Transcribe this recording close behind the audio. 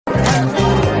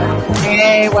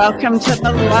Hey, welcome to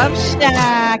the Love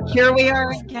Shack. Here we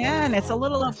are again. It's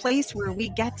a place where we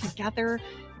get together,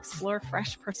 explore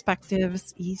fresh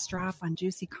perspectives, eavesdrop on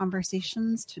juicy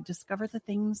conversations to discover the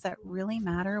things that really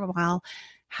matter while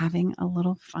having a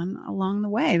little fun along the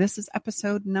way. This is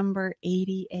episode number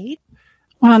 88.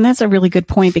 Well, and that's a really good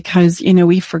point because,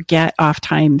 we forget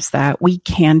oftentimes that we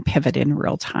can pivot in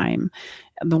real time.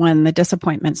 When the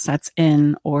disappointment sets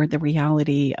in or the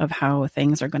reality of how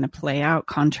things are going to play out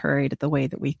contrary to the way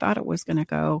that we thought it was going to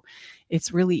go,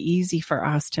 it's really easy for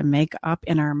us to make up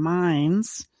in our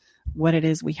minds what it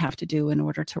is we have to do in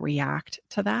order to react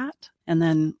to that. And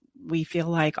then we feel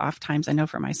like oftentimes, I know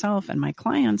for myself and my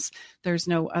clients, there's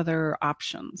no other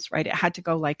options, right? It had to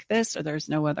go like this, or there's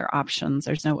no other options.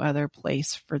 There's no other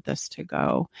place for this to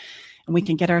go. And we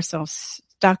can get ourselves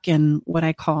stuck in what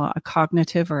I call a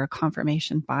cognitive or a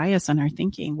confirmation bias in our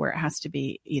thinking, where it has to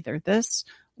be either this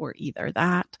or either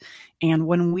that. And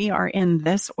when we are in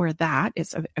this or that,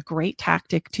 it's a great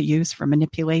tactic to use for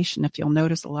manipulation. If you'll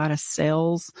notice a lot of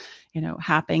sales,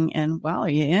 happening in, well, are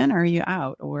you in or are you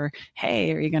out? Or,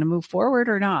 hey, are you going to move forward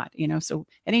or not? So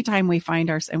anytime we find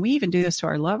ourselves, and we even do this to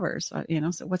our lovers,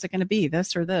 so what's it going to be,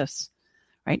 this or this,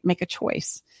 right? Make a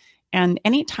choice. And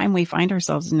anytime we find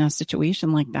ourselves in a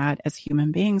situation like that as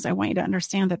human beings, I want you to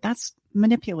understand that that's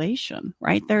manipulation,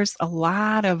 right? There's a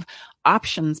lot of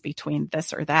options between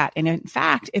this or that. And in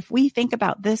fact, if we think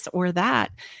about this or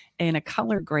that in a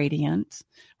color gradient,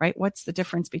 right? What's the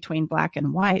difference between black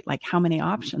and white? Like, how many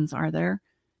options are there?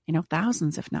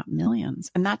 Thousands, if not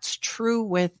millions. And that's true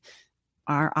with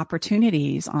our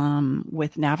opportunities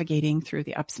with navigating through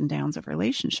the ups and downs of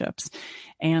relationships.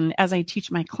 And as I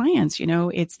teach my clients,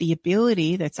 it's the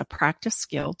ability that's a practice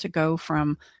skill to go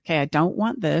from, okay, I don't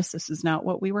want this. This is not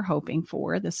what we were hoping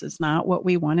for. This is not what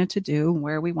we wanted to do,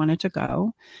 where we wanted to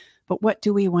go. But what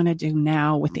do we want to do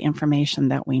now with the information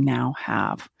that we now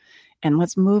have? And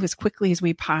let's move as quickly as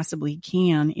we possibly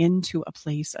can into a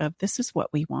place of, this is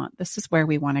what we want. This is where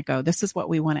we want to go. This is what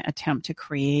we want to attempt to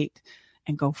create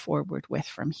and go forward with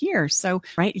from here. So,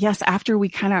 right. Yes. After we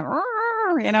kind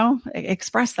of,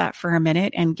 express that for a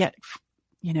minute and get,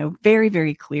 very,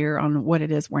 very clear on what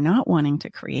it is we're not wanting to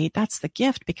create. That's the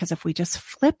gift, because if we just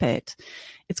flip it,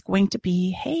 it's going to be,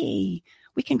 hey,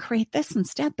 we can create this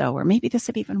instead though, or maybe this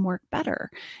would even work better.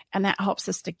 And that helps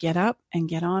us to get up and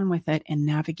get on with it and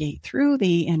navigate through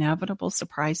the inevitable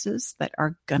surprises that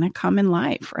are going to come in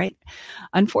life, right?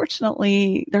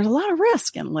 Unfortunately, there's a lot of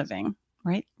risk in living.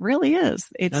 Right? Really is.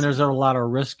 And there's a lot of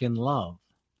risk in love.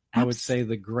 I would say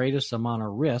the greatest amount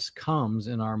of risk comes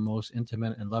in our most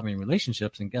intimate and loving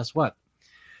relationships. And guess what?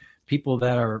 People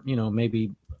that are,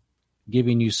 maybe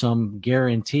giving you some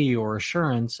guarantee or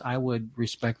assurance, I would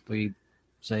respectfully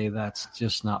say that's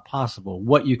just not possible.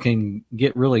 What you can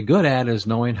get really good at is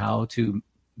knowing how to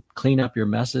clean up your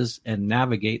messes and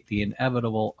navigate the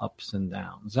inevitable ups and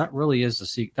downs. That really is the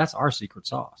secret. That's our secret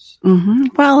sauce. Mm-hmm.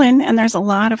 Well, and there's a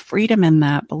lot of freedom in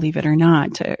that, believe it or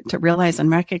not, to realize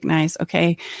and recognize,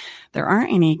 okay, there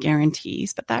aren't any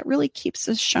guarantees, but that really keeps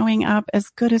us showing up as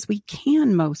good as we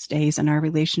can most days in our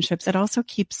relationships. It also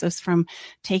keeps us from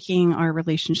taking our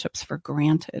relationships for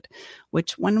granted,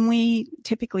 which when we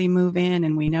typically move in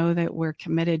and we know that we're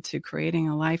committed to creating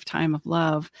a lifetime of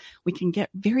love, we can get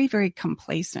very, very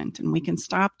complacent and we can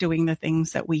stop doing the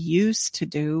things that we used to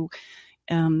do.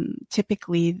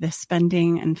 Typically the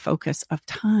spending and focus of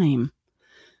time.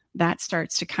 That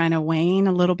starts to kind of wane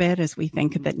a little bit as we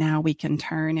think that now we can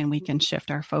turn and we can shift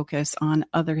our focus on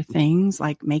other things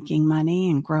like making money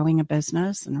and growing a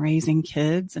business and raising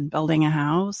kids and building a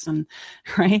house and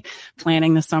right,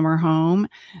 planning the summer home.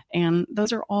 And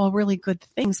those are all really good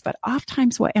things. But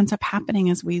oftentimes what ends up happening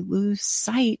is we lose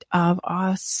sight of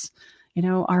us,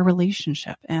 our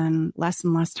relationship, and less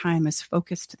time is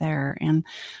focused there. And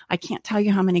I can't tell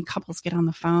you how many couples get on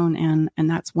the phone and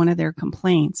that's one of their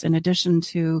complaints. In addition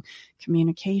to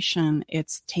communication,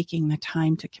 it's taking the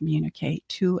time to communicate,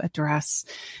 to address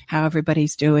how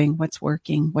everybody's doing, what's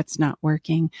working, what's not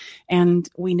working. And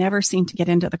we never seem to get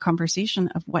into the conversation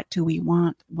of what do we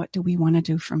want? What do we want to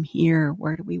do from here?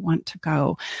 Where do we want to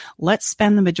go? Let's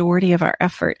spend the majority of our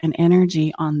effort and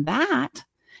energy on that,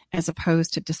 as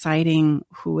opposed to deciding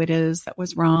who it is that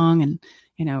was wrong and,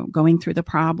 going through the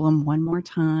problem one more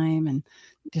time and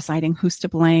deciding who's to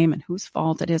blame and whose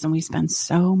fault it is. And we spend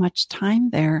so much time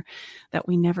there that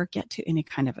we never get to any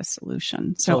kind of a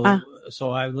solution. That's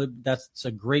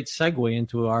a great segue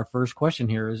into our first question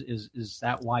here. Is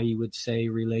that why you would say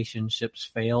relationships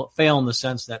fail in the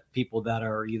sense that people that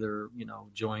are either,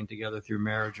 joined together through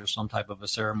marriage or some type of a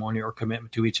ceremony or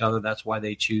commitment to each other, that's why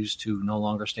they choose to no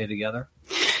longer stay together?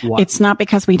 What? It's not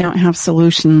because we don't have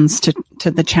solutions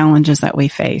to the challenges that we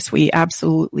face. We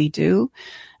absolutely do.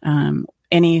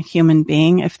 Any human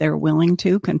being, if they're willing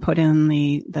to, can put in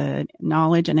the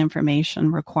knowledge and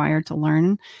information required to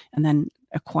learn and then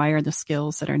acquire the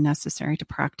skills that are necessary to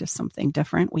practice something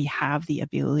different. We have the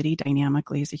ability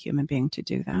dynamically as a human being to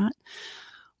do that.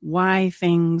 Why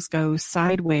things go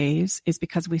sideways is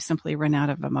because we simply run out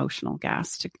of emotional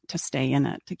gas to stay in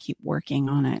it, to keep working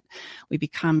on it. We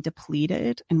become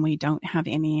depleted and we don't have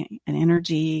an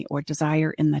energy or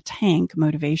desire in the tank,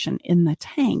 motivation in the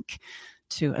tank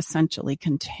to essentially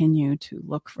continue to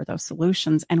look for those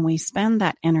solutions. And we spend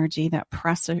that energy, that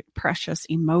precious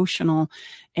emotional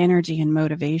energy and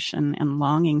motivation and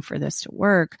longing for this to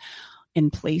work in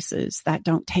places that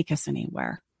don't take us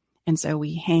anywhere. And so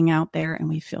we hang out there and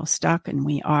we feel stuck, and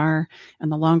the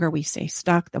longer we stay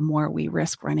stuck, the more we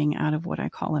risk running out of what I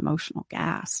call emotional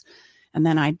gas. And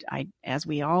then I, as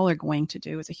we all are going to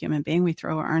do as a human being, we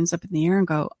throw our arms up in the air and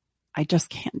go, I just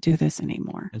can't do this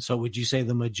anymore. And so would you say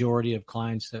the majority of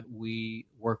clients that we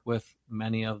work with,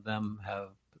 many of them have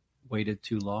waited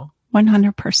too long?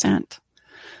 100%.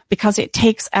 Because it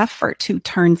takes effort to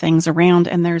turn things around,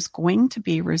 and there's going to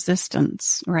be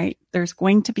resistance, right? There's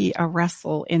going to be a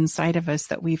wrestle inside of us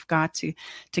that we've got to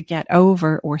get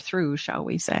over or through, shall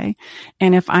we say.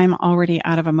 And if I'm already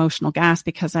out of emotional gas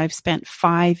because I've spent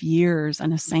 5 years in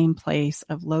the same place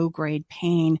of low grade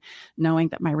pain, knowing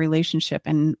that my relationship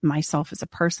and myself as a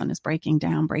person is breaking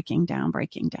down,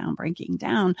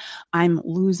 I'm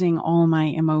losing all my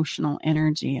emotional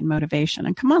energy and motivation.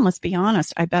 And come on, let's be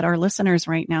honest. I bet our listeners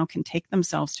right now can take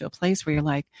themselves to a place where you're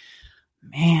like,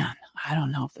 man, I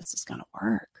don't know if this is going to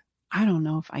work. I don't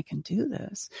know if I can do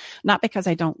this. Not because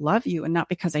I don't love you and not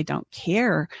because I don't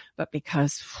care, but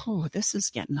because this is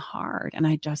getting hard and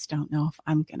I just don't know if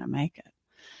I'm going to make it.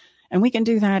 And we can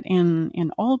do that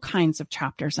in all kinds of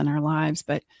chapters in our lives,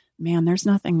 but man, there's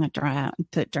nothing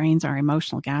that drains our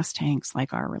emotional gas tanks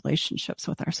like our relationships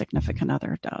with our significant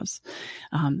other does.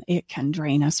 It can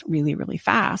drain us really, really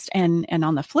fast. And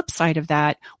on the flip side of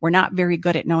that, we're not very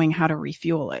good at knowing how to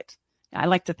refuel it. I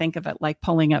like to think of it like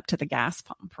pulling up to the gas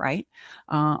pump, right?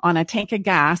 On a tank of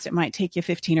gas, it might take you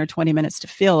 15 or 20 minutes to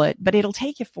fill it, but it'll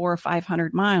take you 400 or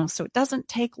 500 miles. So it doesn't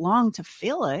take long to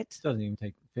fill it. It doesn't even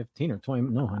take 15 or 20.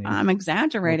 No, honey. I'm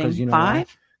exaggerating. Well,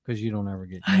 5? Because you don't ever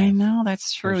get gas. I know,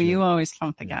 that's true. You always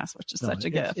pump the gas, which is such a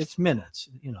gift. It's minutes,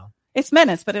 It's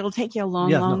minutes, but it'll take you a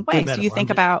long way. So you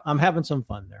I'm having some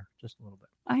fun there, just a little bit.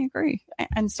 I agree.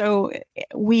 And so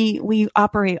we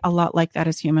operate a lot like that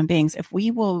as human beings. If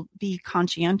we will be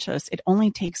conscientious, it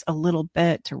only takes a little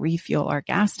bit to refuel our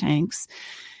gas tanks.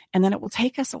 And then it will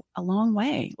take us a long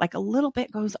way. Like a little bit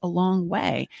goes a long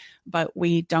way, but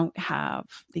we don't have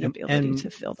the ability to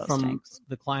fill those tanks. From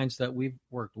the clients that we've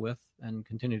worked with and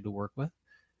continue to work with,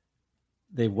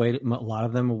 they've waited. A lot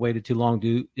of them have waited too long.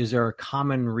 Is there a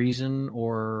common reason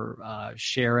or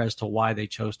share as to why they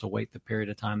chose to wait the period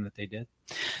of time that they did?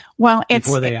 Well,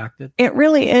 before they acted? It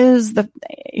really is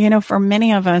for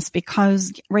many of us,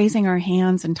 because raising our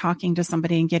hands and talking to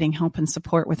somebody and getting help and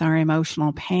support with our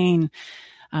emotional pain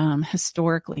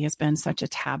historically has been such a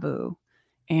taboo.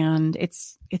 And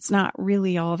it's not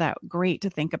really all that great to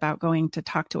think about going to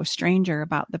talk to a stranger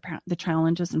about the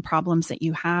challenges and problems that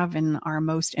you have in our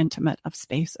most intimate of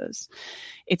spaces.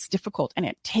 It's difficult, and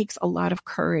it takes a lot of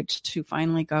courage to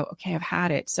finally go, okay, I've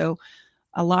had it. So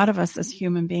a lot of us as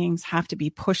human beings have to be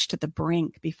pushed to the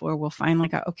brink before we'll finally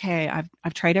go, okay,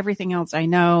 I've tried everything else I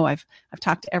know. I've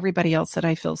talked to everybody else that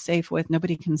I feel safe with.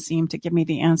 Nobody can seem to give me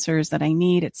the answers that I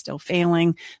need. It's still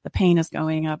failing. The pain is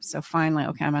going up. So finally,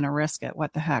 okay, I'm going to risk it.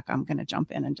 What the heck? I'm going to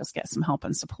jump in and just get some help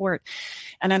and support.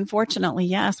 And unfortunately,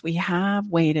 yes, we have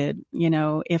waited,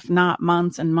 if not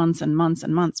months and months and months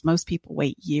and months, most people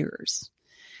wait years.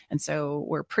 And so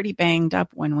we're pretty banged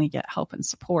up when we get help and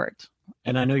support.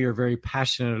 And I know you're very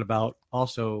passionate about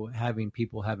also having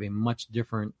people have a much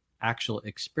different actual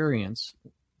experience,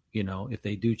 if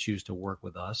they do choose to work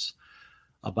with us,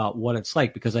 about what it's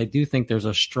like, because I do think there's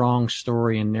a strong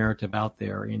story and narrative out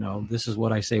there. This is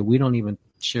what I say. We don't even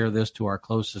share this to our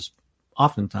closest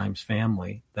oftentimes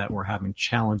family that were having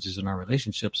challenges in our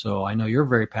relationship. So I know you're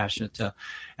very passionate to,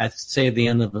 at the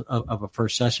end of a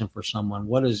first session for someone,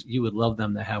 what is, you would love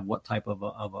them to have what type of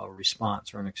a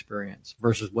response or an experience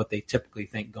versus what they typically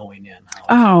think going in?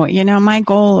 My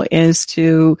goal is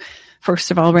to,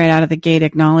 first of all, right out of the gate,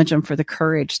 acknowledge them for the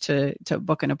courage to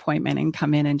book an appointment and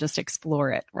come in and just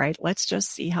explore it, right? Let's just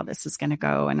see how this is going to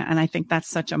go. And I think that's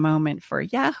such a moment for,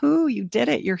 yahoo, you did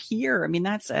it. You're here. I mean,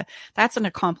 that's an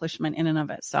accomplishment in and of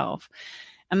itself.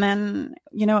 And then,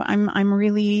 I'm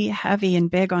really heavy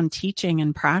and big on teaching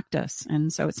and practice.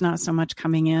 And so it's not so much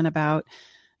coming in about,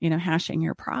 hashing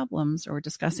your problems or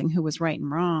discussing who was right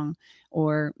and wrong,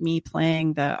 or me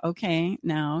playing okay,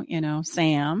 now,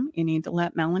 Sam, you need to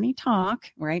let Melanie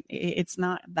talk, right? It's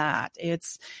not that.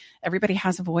 It's everybody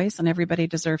has a voice and everybody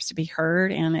deserves to be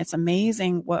heard. And it's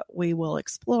amazing what we will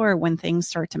explore when things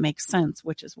start to make sense,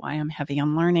 which is why I'm heavy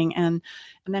on learning. And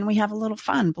then we have a little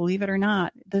fun, believe it or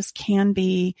not. This can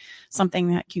be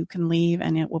something that you can leave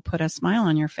and it will put a smile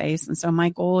on your face. And so my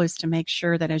goal is to make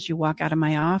sure that as you walk out of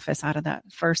my office, out of that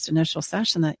first initial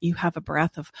session, that you have a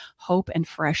breath of hope and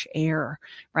fresh air,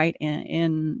 right,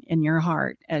 in your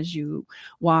heart as you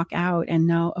walk out and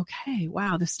know, okay,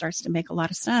 wow, this starts to make a lot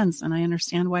of sense. And I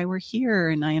understand why we're here.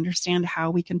 And I understand how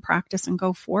we can practice and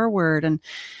go forward. And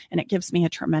it gives me a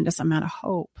tremendous amount of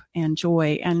hope and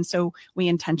joy. And so we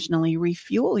intentionally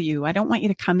refuel you. I don't want you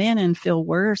to come in and feel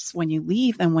worse when you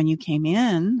leave than when you came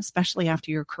in, especially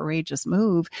after your courageous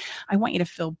move. I want you to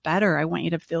feel better. I want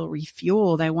you to feel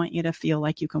refueled. I want you to feel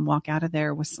like you can walk out of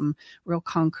there with some real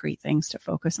concrete things to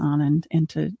focus on and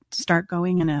to start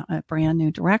going in a brand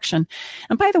new direction.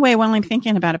 And by the way, while I'm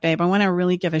thinking about it, babe, I want to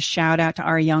really give a shout out to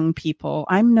our young people.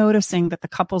 I'm noticing that the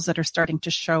couples that are starting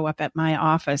to show up at my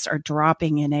office are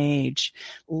dropping in age,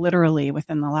 literally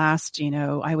within the last,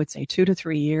 I would say 2 to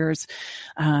 3 years.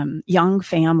 Young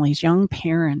families, young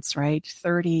parents, right?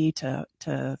 30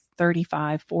 to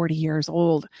 35, 40 years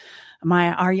old.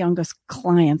 Our youngest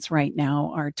clients right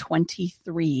now are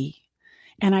 23.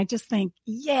 And I just think,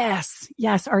 yes,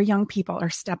 our young people are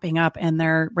stepping up and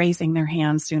they're raising their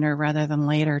hands sooner rather than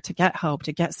later to get help,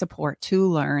 to get support, to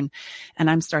learn. And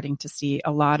I'm starting to see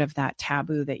a lot of that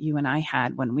taboo that you and I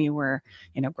had when we were,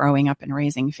 growing up and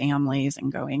raising families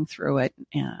and going through it.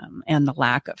 And the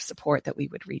lack of support that we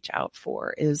would reach out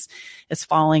for is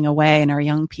falling away. And our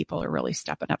young people are really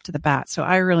stepping up to the bat. So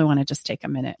I really want to just take a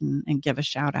minute and give a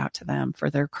shout out to them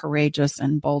for their courageous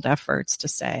and bold efforts to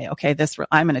say, okay,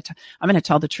 I'm going to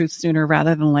tell the truth sooner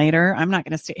rather than later. I'm not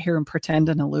going to sit here and pretend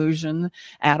an illusion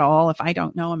at all. If I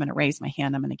don't know, I'm going to raise my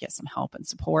hand. I'm going to get some help and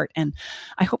support. And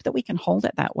I hope that we can hold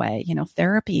it that way.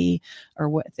 Therapy or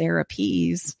what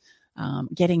therapies,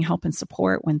 getting help and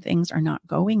support when things are not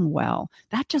going well.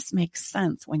 That just makes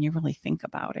sense when you really think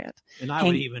about it. And I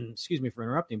would even, excuse me for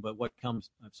interrupting, but what comes,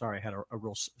 I'm sorry, I had a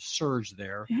real surge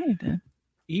there. Yeah, you did.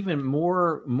 Even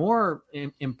more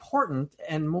important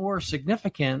and more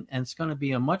significant, and it's going to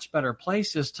be a much better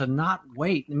place, is to not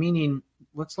wait. Meaning,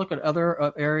 let's look at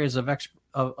other areas of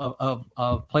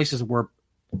places where.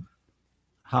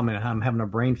 I'm having a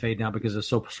brain fade now because it's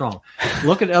so strong.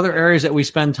 Look at other areas that we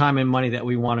spend time and money that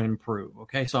we want to improve.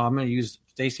 Okay, so I'm going to use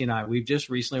Stacy and I. We've just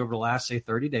recently, over the last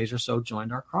 30 days or so,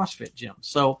 joined our CrossFit gym.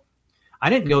 So I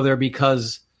didn't go there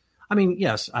because.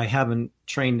 Yes, I haven't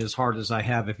trained as hard as I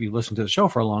have if you listen to the show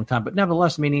for a long time, but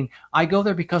nevertheless, meaning I go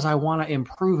there because I want to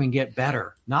improve and get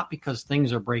better, not because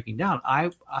things are breaking down.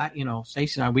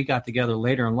 Stacey and I, we got together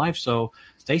later in life. So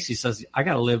Stacey says, I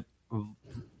got to live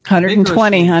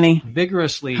 120, honey.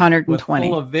 Vigorously, 120.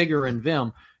 Full of vigor and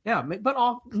vim. Yeah,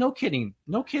 but no kidding.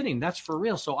 That's for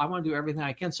real. So I want to do everything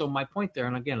I can. So my point there,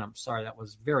 and again, I'm sorry, that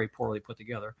was very poorly put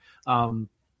together.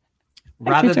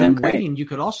 Rather than waiting, you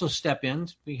could also step in.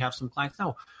 We have some clients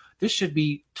now. This should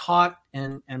be taught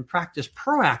and practiced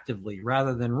proactively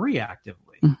rather than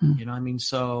reactively. Mm-hmm.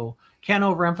 So can't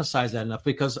overemphasize that enough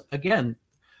because, again,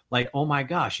 oh my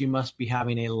gosh, you must be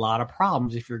having a lot of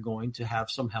problems if you're going to have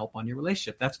some help on your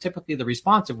relationship. That's typically the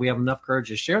response if we have enough courage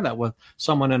to share that with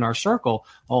someone in our circle.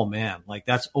 Oh, man,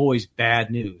 that's always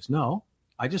bad news. No,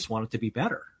 I just want it to be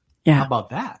better. Yeah. How about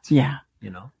that? Yeah.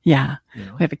 Yeah. We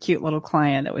have a cute little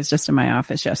client that was just in my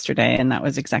office yesterday, and that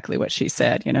was exactly what she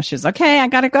said. She's okay, I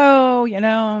got to go.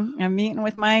 I'm meeting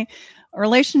with my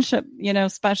relationship,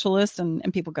 specialist,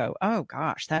 and people go, oh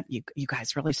gosh, that you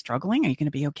guys really struggling? Are you going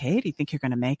to be okay? Do you think you're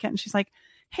going to make it? And she's like,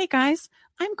 hey guys,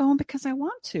 I'm going because I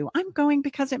want to. I'm going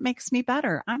because it makes me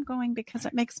better. I'm going because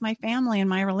it makes my family and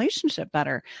my relationship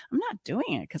better. I'm not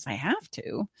doing it because I have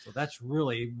to. So that's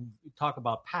really, talk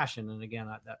about passion. And again,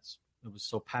 it was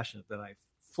so passionate that I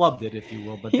flubbed it, if you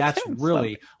will. But that's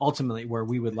really ultimately where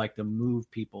we would like to move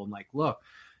people. And look,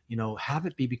 have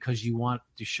it be because you want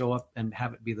to show up and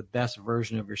have it be the best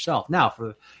version of yourself. Now,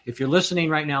 if you're listening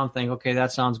right now and think, okay,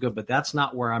 that sounds good, but that's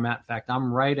not where I'm at. In fact,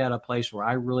 I'm right at a place where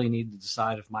I really need to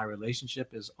decide if my relationship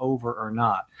is over or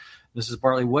not. Mrs.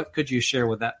 Bartley, what could you share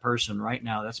with that person right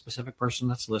now, that specific person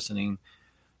that's listening?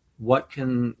 What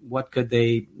could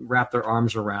they wrap their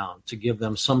arms around to give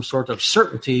them some sort of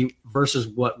certainty versus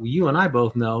what you and I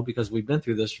both know, because we've been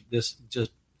through this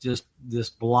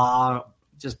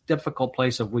difficult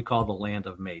place of we call the land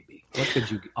of maybe. What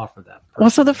could you offer that person? Well,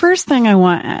 so the first thing I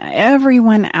want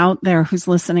everyone out there who's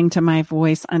listening to my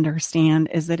voice understand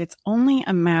is that it's only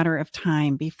a matter of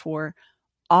time before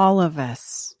all of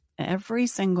us, every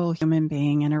single human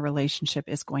being in a relationship,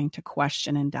 is going to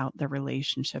question and doubt the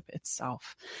relationship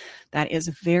itself. That is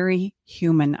very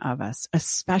human of us,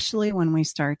 especially when we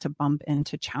start to bump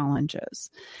into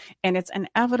challenges. And it's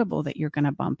inevitable that you're going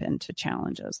to bump into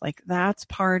challenges. Like, that's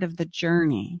part of the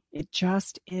journey. It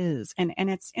just is. And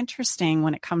it's interesting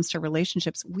when it comes to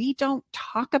relationships, we don't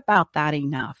talk about that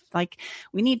enough. Like,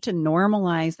 we need to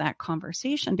normalize that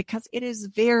conversation because it is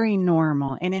very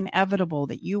normal and inevitable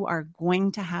that you are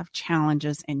going to have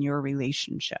challenges in your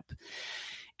relationship.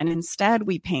 And instead,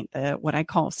 we paint what I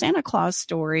call Santa Claus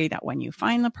story, that when you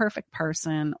find the perfect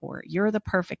person, or you're the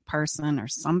perfect person, or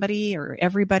somebody or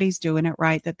everybody's doing it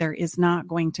right, that there is not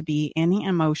going to be any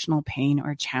emotional pain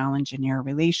or challenge in your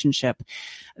relationship.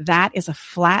 That is a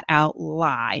flat out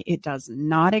lie. It does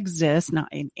not exist,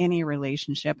 not in any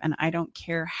relationship. And I don't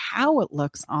care how it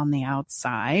looks on the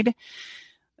outside.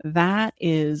 That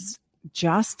is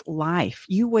just life.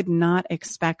 You would not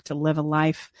expect to live a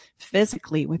life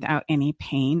physically without any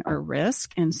pain or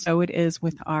risk. And so it is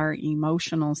with our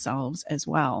emotional selves as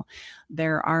well.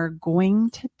 There are going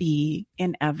to be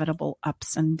inevitable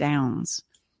ups and downs,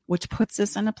 which puts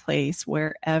us in a place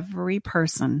where every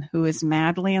person who is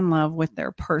madly in love with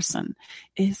their person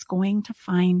is going to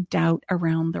find doubt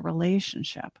around the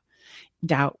relationship.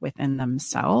 Doubt within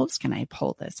themselves. Can I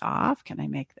pull this off? Can I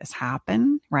make this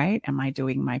happen? Right? Am I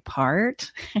doing my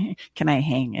part? Can I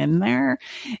hang in there?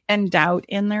 And doubt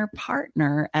in their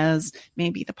partner as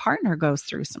maybe the partner goes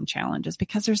through some challenges,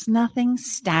 because there's nothing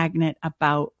stagnant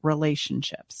about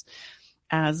relationships.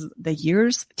 As the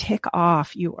years tick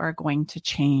off, you are going to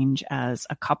change as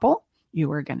a couple.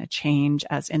 You are going to change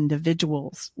as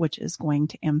individuals, which is going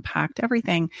to impact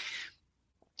everything.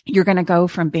 You're going to go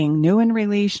from being new in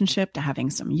relationship to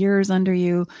having some years under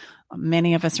you.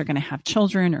 Many of us are going to have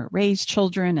children or raise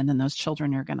children, and then those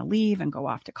children are going to leave and go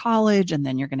off to college. And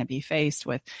then you're going to be faced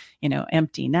with,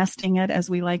 empty nesting it, as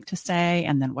we like to say.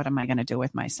 And then what am I going to do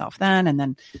with myself then? And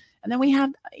then we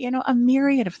have, a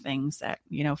myriad of things that,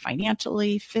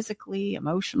 financially, physically,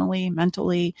 emotionally,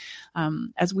 mentally,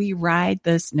 as we ride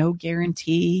this no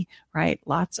guarantee, right?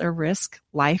 Lots of risk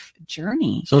life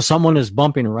journey. So someone is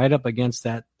bumping right up against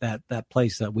that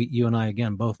place that you and I,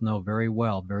 again, both know very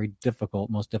well, very difficult,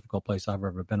 most difficult place I've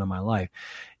ever been in my life.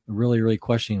 Really, really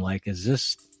questioning, like, is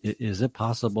it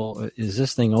possible? Is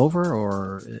this thing over,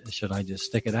 or should I just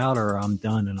stick it out, or I'm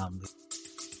done and I'm...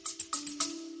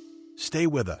 Stay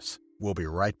with us. We'll be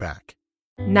right back.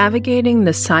 Navigating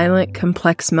the silent,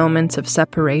 complex moments of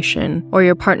separation or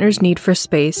your partner's need for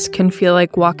space can feel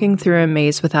like walking through a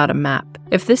maze without a map.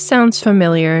 If this sounds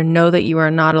familiar, know that you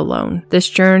are not alone. This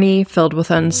journey, filled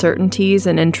with uncertainties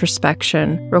and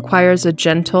introspection, requires a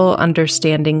gentle,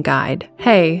 understanding guide.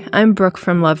 Hey, I'm Brooke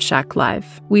from Love Shack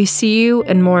Live. We see you,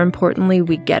 and more importantly,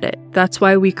 we get it. That's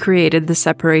why we created the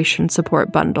Separation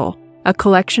Support Bundle. A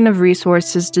collection of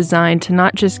resources designed to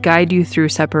not just guide you through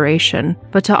separation,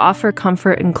 but to offer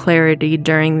comfort and clarity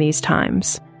during these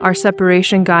times. Our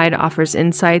separation guide offers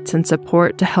insights and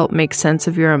support to help make sense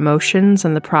of your emotions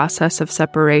and the process of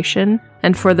separation.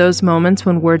 And for those moments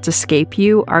when words escape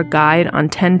you, our guide on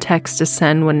 10 texts to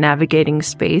send when navigating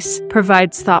space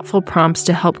provides thoughtful prompts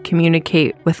to help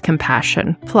communicate with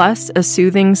compassion. Plus, a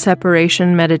soothing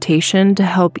separation meditation to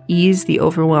help ease the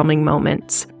overwhelming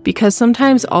moments. Because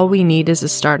sometimes all we need is a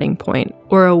starting point,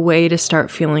 or a way to start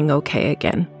feeling okay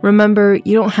again. Remember,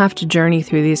 you don't have to journey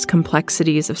through these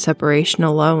complexities of separation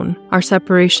alone. Our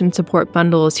Separation Support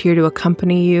Bundle is here to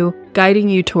accompany you, guiding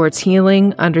you towards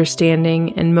healing,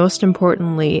 understanding, and most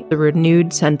importantly, the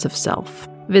renewed sense of self.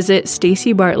 Visit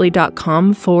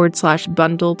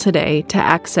staceybartley.com/bundle today to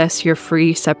access your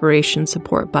free separation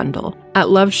support bundle. At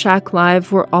Love Shack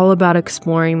Live, we're all about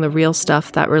exploring the real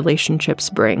stuff that relationships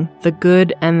bring, the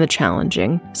good and the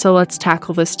challenging. So let's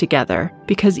tackle this together,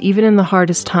 because even in the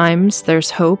hardest times,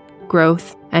 there's hope,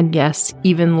 growth, and yes,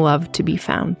 even love to be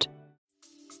found.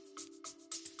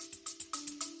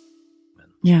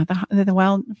 Yeah.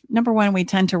 Well, number one, we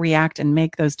tend to react and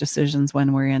make those decisions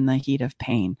when we're in the heat of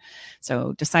pain.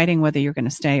 So deciding whether you're going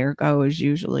to stay or go is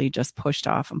usually just pushed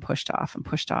off and pushed off and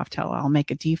pushed off till I'll make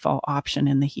a default option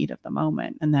in the heat of the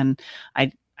moment. And then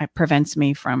it prevents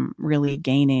me from really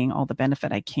gaining all the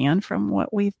benefit I can from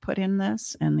what we've put in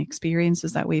this and the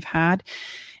experiences that we've had,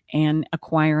 and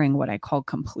acquiring what I call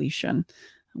completion.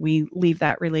 We leave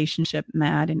that relationship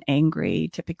mad and angry,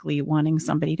 typically wanting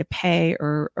somebody to pay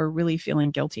or really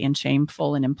feeling guilty and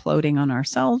shameful and imploding on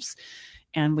ourselves.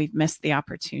 And we've missed the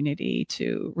opportunity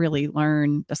to really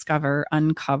learn, discover,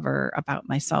 uncover about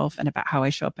myself and about how I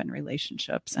show up in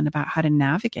relationships and about how to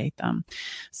navigate them.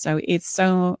 So it's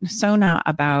so not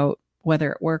about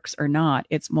whether it works or not.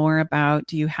 It's more about,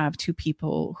 do you have two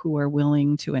people who are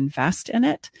willing to invest in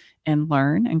it and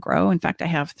learn and grow? In fact, I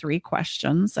have 3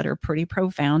 questions that are pretty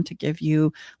profound to give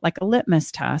you like a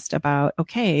litmus test about,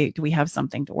 okay, do we have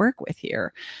something to work with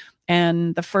here?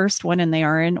 And the first one, and they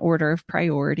are in order of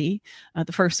priority.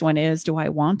 The first one is, do I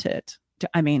want it? Do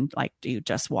you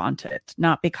just want it?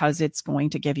 Not because it's going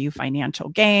to give you financial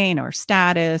gain or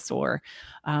status or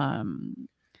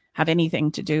have anything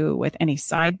to do with any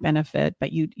side benefit,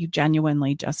 but you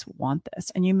genuinely just want this.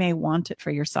 And you may want it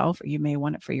for yourself, or you may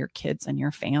want it for your kids and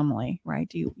your family, right?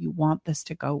 You want this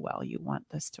to go well. You want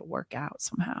this to work out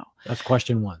somehow. That's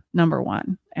question 1. Number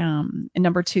 1. And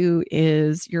number 2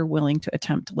 is, you're willing to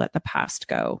attempt to let the past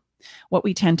go. What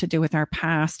we tend to do with our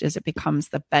past is it becomes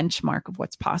the benchmark of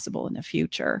what's possible in the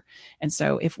future. And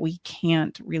so if we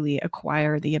can't really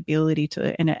acquire the ability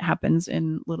to, and it happens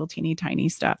in little teeny tiny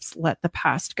steps, let the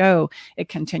past go, it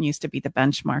continues to be the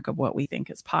benchmark of what we think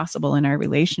is possible in our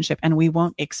relationship. And we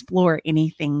won't explore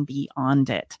anything beyond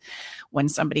it. When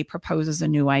somebody proposes a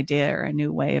new idea or a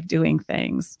new way of doing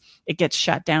things, it gets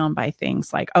shut down by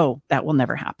things like, oh, that will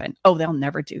never happen. Oh, they'll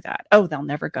never do that. Oh, they'll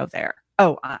never go there.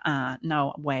 Oh,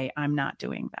 no way, I'm not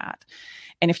doing that.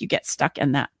 And if you get stuck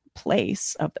in that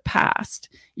place of the past,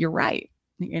 you're right.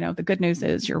 The good news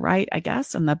is you're right, I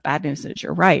guess. And the bad news is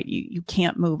you're right. You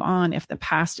can't move on if the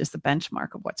past is the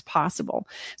benchmark of what's possible.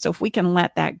 So if we can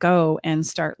let that go and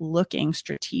start looking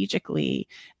strategically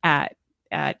at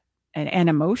and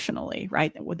emotionally,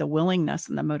 right, with the willingness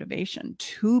and the motivation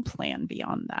to plan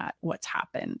beyond that, what's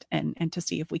happened, and to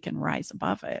see if we can rise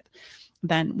above it,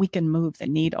 then we can move the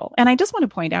needle. And I just want to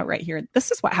point out right here,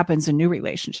 this is what happens in new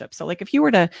relationships. So like if you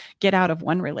were to get out of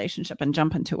one relationship and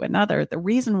jump into another, the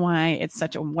reason why it's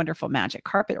such a wonderful magic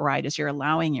carpet ride is you're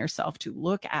allowing yourself to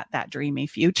look at that dreamy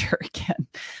future again,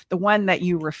 the one that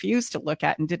you refused to look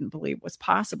at and didn't believe was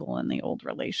possible in the old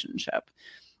relationship.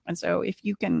 And so if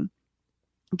you can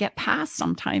get past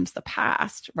sometimes the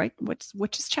past, right,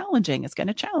 which is challenging, it's going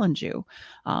to challenge you.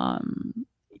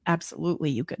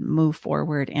 Absolutely, you can move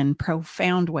forward in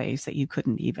profound ways that you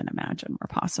couldn't even imagine were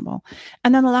possible.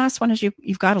 And then the last one is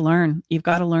you've got to learn. You've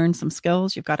got to learn some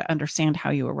skills. You've got to understand how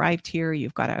you arrived here.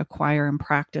 You've got to acquire and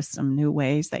practice some new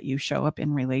ways that you show up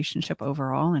in relationship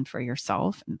overall and for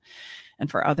yourself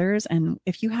and for others. And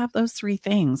if you have those 3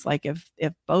 things, like if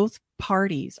both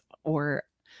parties are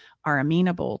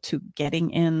amenable to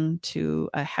getting into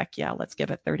a heck yeah, let's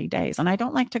give it 30 days. And I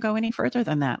don't like to go any further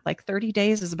than that. Like 30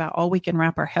 days is about all we can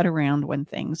wrap our head around when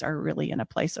things are really in a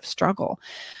place of struggle.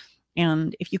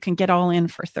 And if you can get all in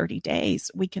for 30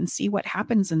 days, we can see what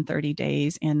happens in 30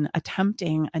 days in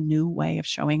attempting a new way of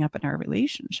showing up in our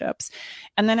relationships.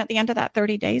 And then at the end of that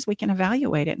 30 days, we can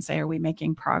evaluate it and say, are we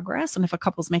making progress? And if a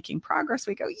couple's making progress,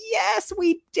 we go, yes,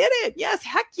 we did it. Yes.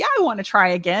 Heck yeah, I want to try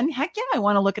again. Heck yeah, I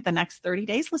want to look at the next 30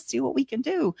 days. Let's see what we can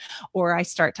do. Or I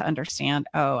start to understand,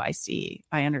 oh, I see.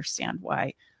 I understand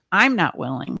why I'm not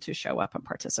willing to show up and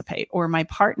participate, or my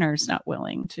partner's not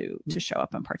willing to show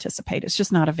up and participate. It's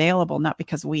just not available, not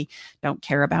because we don't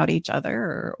care about each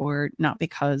other or not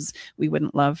because we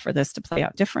wouldn't love for this to play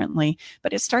out differently,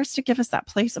 but it starts to give us that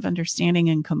place of understanding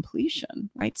and completion,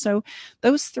 right? So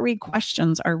those 3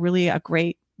 questions are really a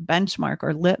great benchmark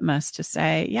or litmus to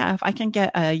say, yeah, if I can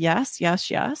get a yes, yes,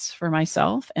 yes for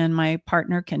myself and my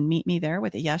partner can meet me there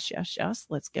with a yes, yes, yes,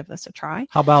 let's give this a try.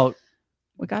 How about,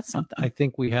 we got something. I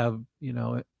think we have,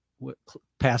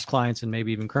 past clients and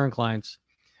maybe even current clients.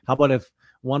 How about if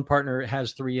one partner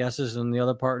has 3 yeses and the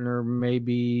other partner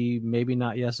maybe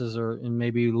not yeses or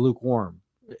maybe lukewarm?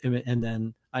 And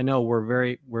then I know we're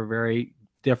very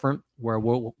different, where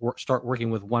we'll start working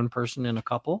with one person in a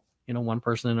couple, one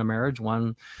person in a marriage,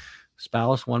 one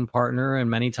spouse, one partner,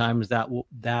 and many times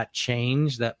that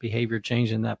change, that behavior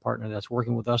change in that partner that's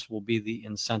working with us will be the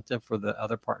incentive for the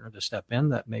other partner to step in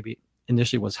that maybe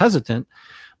initially was hesitant.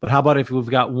 But how about if we've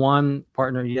got one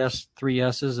partner, yes, 3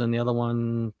 yeses, and the other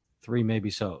one, 3 maybe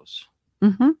so's?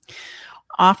 Mm-hmm.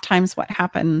 oftentimes what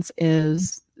happens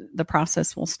is the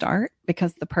process will start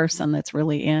because the person that's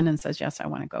really in and says, yes, I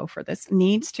want to go for this,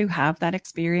 needs to have that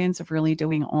experience of really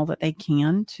doing all that they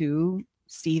can to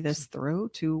see this through,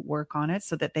 to work on it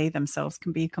so that they themselves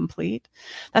can be complete.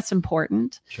 That's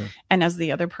important. Sure. And as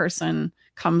the other person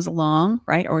comes along,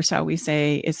 right, or shall we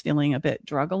say is feeling a bit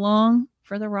drug along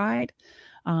for the ride,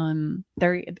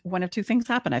 there, one of two things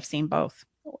happen. I've seen both.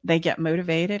 They get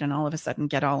motivated and all of a sudden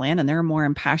get all in, and they're more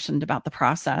impassioned about the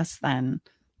process than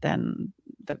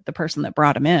the person that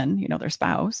brought them in, you know, their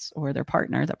spouse or their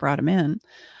partner that brought them in.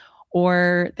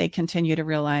 Or they continue to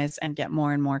realize and get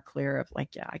more and more clear of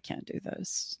like, yeah, I can't do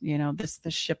this. You know, this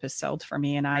ship has sailed for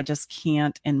me and I just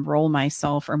can't enroll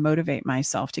myself or motivate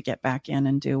myself to get back in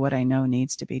and do what I know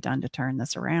needs to be done to turn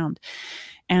this around.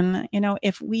 And, you know,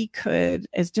 if we could,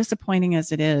 as disappointing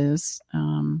as it is,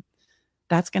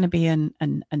 that's going to be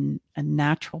a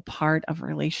natural part of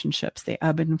relationships, the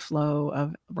ebb and flow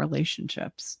of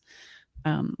relationships.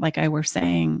 Like I were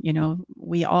saying, you know,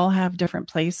 we all have different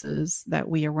places that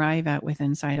we arrive at with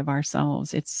inside of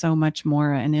ourselves. It's so much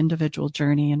more an individual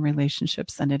journey in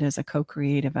relationships than it is a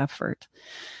co-creative effort.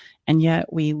 And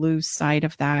yet we lose sight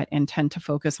of that and tend to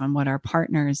focus on what our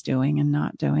partner is doing and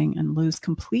not doing, and lose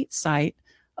complete sight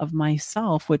of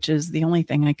myself, which is the only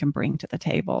thing I can bring to the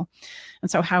table. And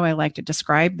so how I like to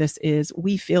describe this is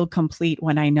we feel complete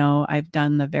when I know I've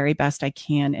done the very best I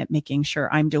can at making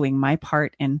sure I'm doing my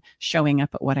part and showing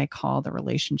up at what I call the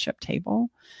relationship table.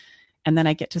 And then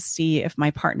I get to see if my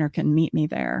partner can meet me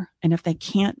there. And if they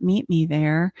can't meet me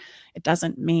there, it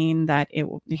doesn't mean that it,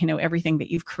 you know, everything that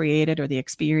you've created or the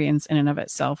experience in and of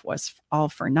itself was all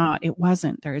for naught. It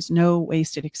wasn't. There is no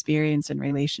wasted experience in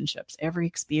relationships. Every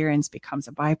experience becomes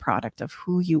a byproduct of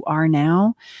who you are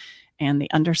now and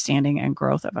the understanding and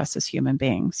growth of us as human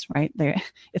beings, right?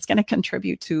 It's going to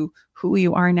contribute to who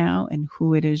you are now and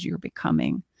who it is you're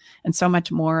becoming. And so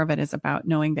much more of it is about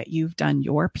knowing that you've done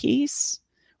your piece,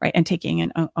 right? And taking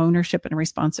an ownership and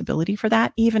responsibility for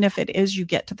that, even if it is you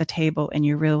get to the table and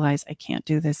you realize I can't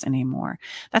do this anymore.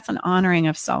 That's an honoring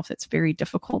of self. It's very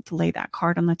difficult to lay that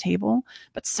card on the table,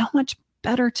 but so much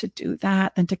better to do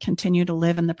that than to continue to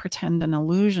live in the pretend and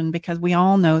illusion, because we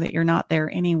all know that you're not there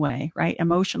anyway, right?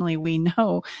 Emotionally, we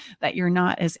know that you're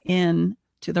not as in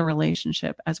to the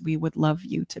relationship as we would love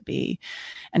you to be.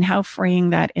 And how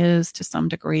freeing that is to some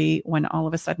degree when all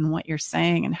of a sudden what you're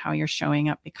saying and how you're showing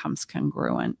up becomes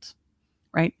congruent,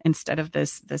 right? Instead of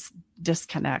this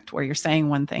disconnect where you're saying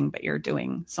one thing, but you're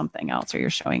doing something else, or you're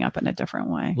showing up in a different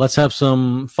way. Let's have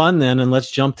some fun then, and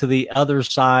let's jump to the other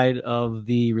side of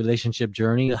the relationship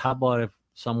journey. How about if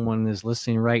someone is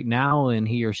listening right now and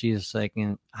he or she is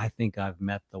saying, I think I've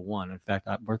met the one. In fact,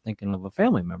 we're thinking of a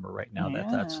family member right now.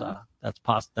 Yeah.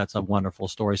 That's a wonderful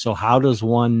story. So how does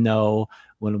one know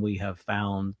when we have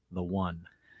found the one?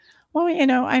 Well, you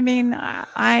know, I mean,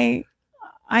 I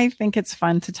think it's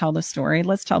fun to tell the story.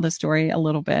 Let's tell the story a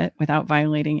little bit without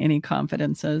violating any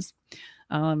confidences.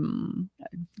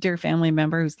 Dear family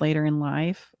member who's later in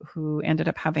life, who ended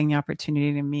up having the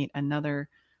opportunity to meet another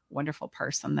wonderful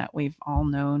person that we've all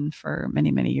known for many,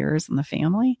 many years in the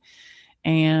family.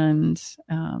 And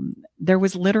there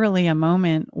was literally a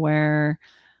moment where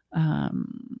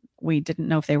we didn't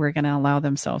know if they were going to allow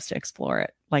themselves to explore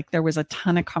it. Like there was a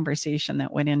ton of conversation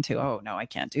that went into, oh, no, I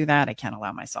can't do that. I can't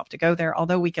allow myself to go there.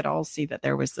 Although we could all see that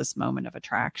there was this moment of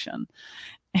attraction.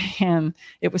 And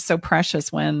it was so precious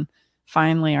when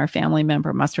finally our family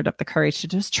member mustered up the courage to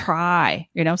just try.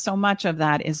 You know, so much of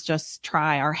that is just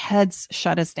try. Our heads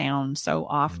shut us down so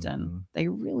often. Mm-hmm. They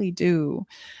really do.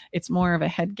 It's more of a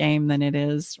head game than it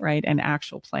is, right, an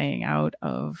actual playing out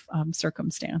of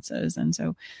circumstances. And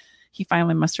so he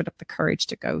finally mustered up the courage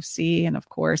to go see. And of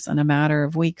course, in a matter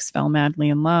of weeks, fell madly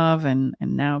in love and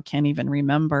now can't even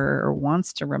remember or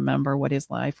wants to remember what his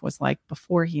life was like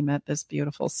before he met this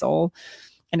beautiful soul.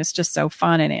 And it's just so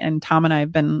fun. And Tom and I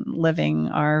have been living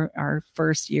our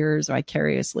first years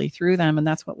vicariously through them. And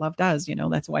that's what love does. You know,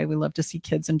 that's why we love to see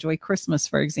kids enjoy Christmas,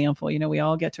 for example. You know, we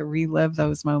all get to relive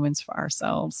those moments for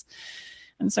ourselves.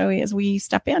 And so as we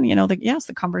step in, you know,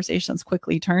 the conversations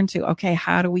quickly turn to, okay,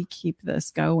 how do we keep this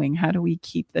going? How do we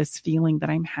keep this feeling that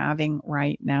I'm having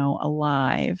right now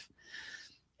alive?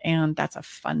 And that's a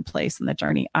fun place in the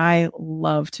journey. I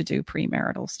love to do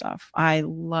premarital stuff. I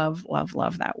love, love,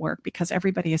 love that work because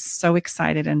everybody is so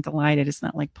excited and delighted. It's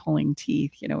not like pulling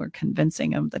teeth, you know, or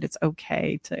convincing them that it's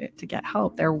okay to get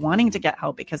help. They're wanting to get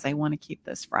help because they want to keep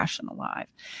this fresh and alive.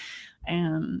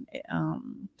 And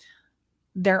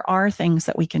there are things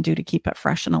that we can do to keep it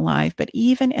fresh and alive. But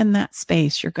even in that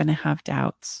space, you're going to have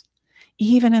doubts.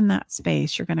 Even in that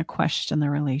space, you're going to question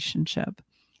the relationship.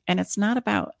 And it's not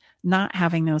about not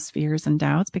having those fears and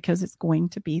doubts, because it's going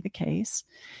to be the case.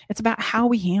 It's about how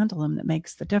we handle them that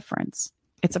makes the difference.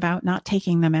 It's about not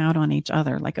taking them out on each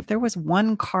other. Like if there was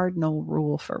one cardinal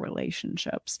rule for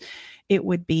relationships, it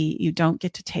would be you don't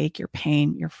get to take your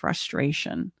pain, your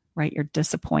frustration, right, your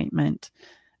disappointment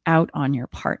out on your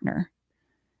partner.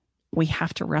 We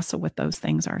have to wrestle with those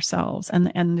things ourselves.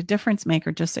 And the difference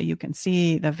maker, just so you can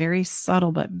see the very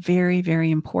subtle but very,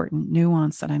 very important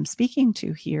nuance that I'm speaking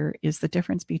to here, is the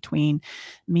difference between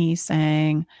me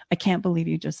saying, I can't believe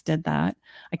you just did that.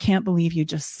 I can't believe you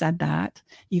just said that.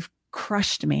 You've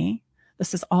crushed me.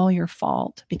 This is all your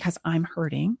fault because I'm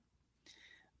hurting.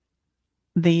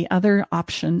 The other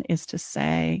option is to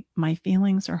say, my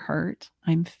feelings are hurt.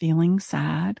 I'm feeling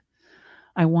sad.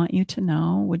 I want you to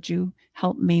know, would you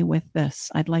help me with this?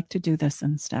 I'd like to do this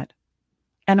instead.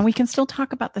 And we can still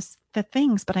talk about the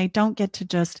things, but I don't get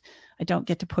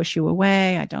to push you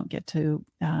away. I don't get to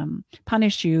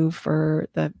punish you for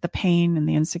the pain and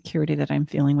the insecurity that I'm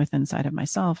feeling with inside of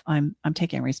myself. I'm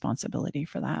taking responsibility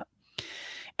for that.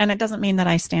 And it doesn't mean that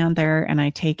I stand there and I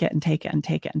take it and take it and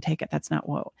take it and take it. That's not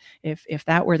what, if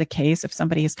that were the case, if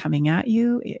somebody is coming at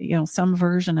you, some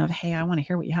version of, hey, I want to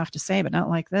hear what you have to say, but not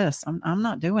like this. I'm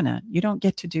not doing it. You don't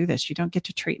get to do this. You don't get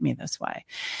to treat me this way.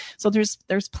 So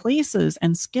there's places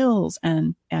and skills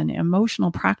and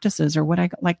emotional practices, or what I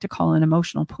like to call an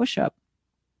emotional push-up,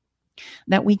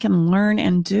 that we can learn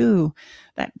and do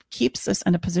that keeps us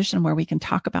in a position where we can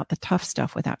talk about the tough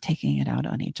stuff without taking it out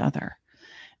on each other.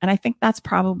 And I think that's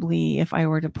probably, if I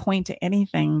were to point to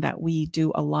anything that we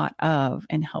do a lot of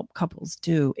and help couples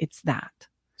do, it's that.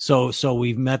 So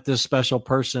we've met this special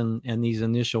person, and these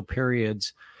initial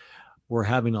periods, we're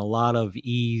having a lot of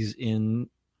ease in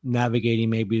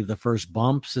navigating maybe the first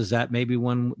bumps. Is that maybe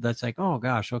one that's like, oh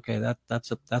gosh, okay,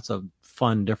 that's a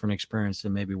fun, different experience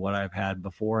than maybe what I've had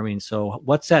before. I mean, so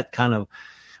what's that kind of,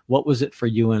 what was it for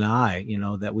you and I,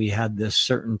 that we had this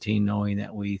certainty, knowing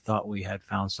that we thought we had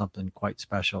found something quite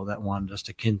special that wanted us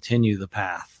to continue the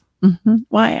path? Mm-hmm.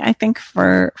 Well, I think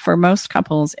for most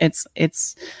couples,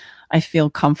 it's, I feel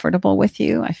comfortable with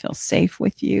you. I feel safe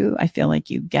with you. I feel like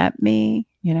you get me.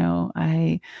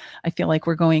 I feel like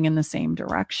we're going in the same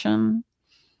direction.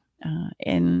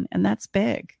 And that's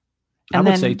big. And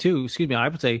I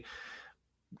would say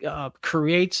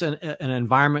creates an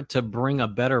environment to bring a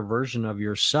better version of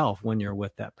yourself when you're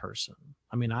with that person.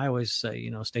 I mean, I always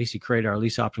say, Stacy created our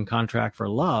lease option contract for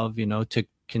love, to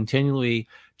continually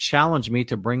challenge me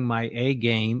to bring my A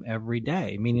game every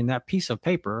day, meaning that piece of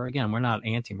paper. Again, we're not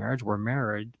anti-marriage, we're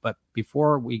married. But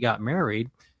before we got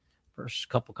married, first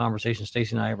couple conversations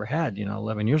Stacy and I ever had,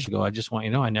 11 years ago, I just want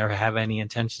you to know I never have any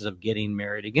intentions of getting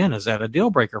married again. Is that a deal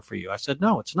breaker for you? I said,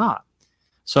 no, it's not.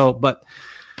 So, but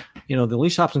the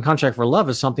lease option contract for love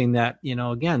is something that,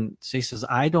 again, Stacy says,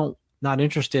 not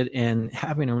interested in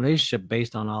having a relationship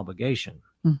based on obligation.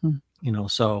 Mm-hmm.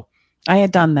 So I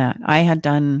had done that. I had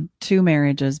done 2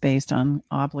 marriages based on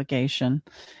obligation,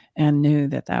 and knew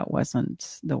that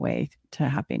wasn't the way to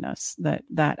happiness, that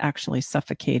actually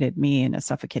suffocated me and it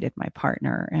suffocated my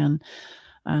partner. And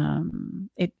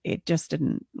it just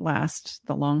didn't last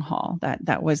the long haul.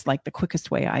 That was like the quickest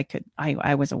way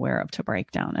I was aware of to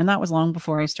break down. And that was long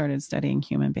before I started studying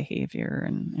human behavior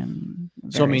and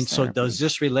so does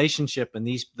this relationship and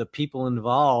the people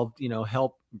involved,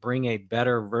 help bring a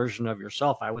better version of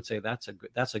yourself? I would say that's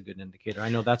a good indicator. I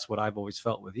know that's what I've always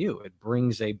felt with you. It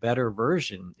brings a better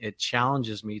version. It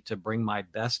challenges me to bring my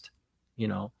best,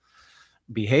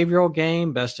 behavioral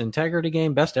game, best integrity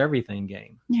game, best everything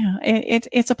game. Yeah,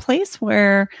 it's a place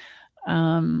where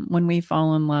when we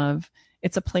fall in love,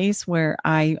 it's a place where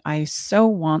I so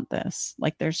want this.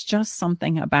 Like there's just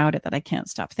something about it that I can't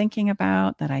stop thinking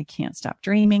about, that I can't stop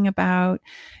dreaming about.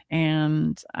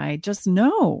 And I just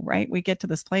know, right? We get to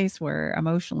this place where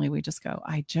emotionally we just go,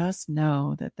 I just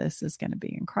know that this is going to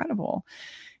be incredible.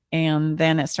 And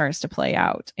then it starts to play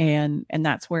out. And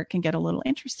that's where it can get a little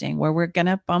interesting, where we're going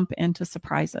to bump into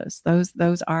surprises.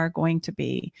 Those are going to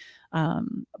be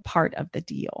part of the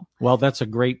deal. Well, that's how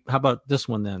about this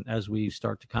one then, as we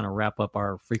start to kind of wrap up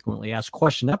our frequently asked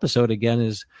question episode again,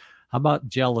 is how about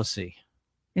jealousy?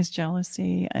 Is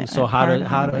jealousy is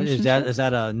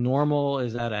that a normal,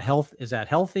 is that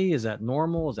healthy? Is that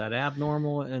normal? Is that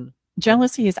abnormal? And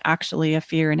jealousy is actually a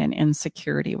fear and an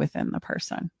insecurity within the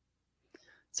person.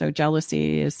 So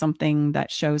jealousy is something that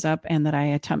shows up and that I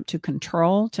attempt to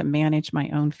control, to manage my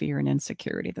own fear and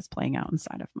insecurity that's playing out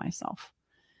inside of myself.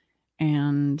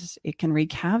 And it can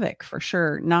wreak havoc for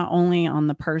sure, not only on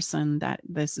the person that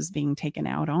this is being taken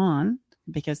out on,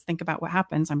 because think about what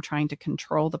happens. I'm trying to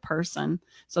control the person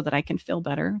so that I can feel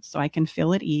better, so I can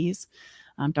feel at ease.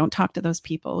 Don't talk to those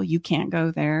people. You can't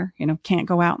go there, can't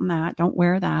go out in that. Don't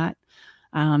wear that.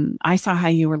 I saw how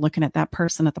you were looking at that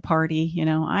person at the party.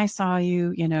 I saw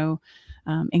you,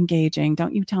 engaging.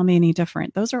 Don't you tell me any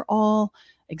different. Those are all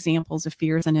examples of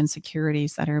fears and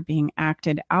insecurities that are being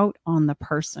acted out on the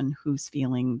person who's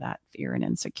feeling that fear and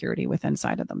insecurity within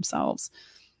inside of themselves.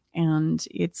 And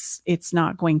it's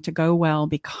not going to go well,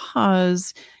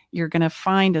 because you're going to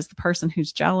find, as the person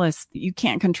who's jealous, you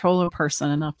can't control a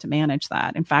person enough to manage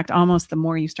that. In fact, almost the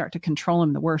more you start to control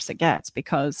them, the worse it gets,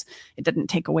 because it didn't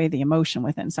take away the emotion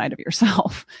within inside of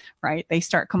yourself, right? They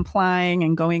start complying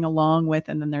and going along with,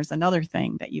 and then there's another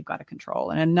thing that you've got to control,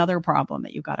 and another problem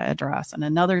that you've got to address, and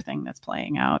another thing that's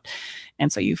playing out.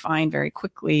 And so you find very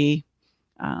quickly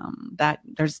that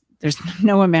there's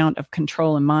no amount of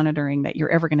control and monitoring that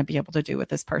you're ever going to be able to do with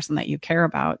this person that you care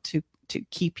about to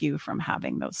keep you from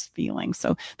having those feelings.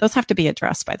 So those have to be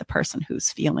addressed by the person who's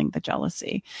feeling the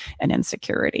jealousy and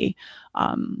insecurity.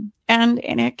 And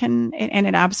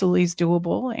it absolutely is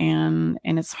doable. And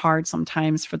it's hard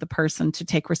sometimes for the person to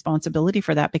take responsibility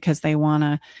for that, because they want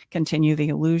to continue the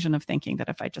illusion of thinking that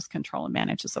if I just control and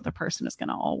manage this other person, it's going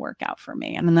to all work out for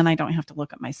me. And then I don't have to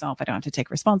look at myself. I don't have to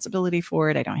take responsibility for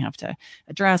it. I don't have to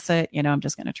address it. I'm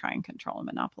just going to try and control and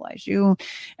monopolize you.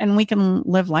 And we can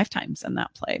live lifetimes in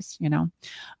that place.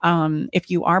 If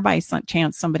you are by some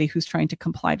chance somebody who's trying to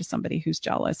comply to somebody who's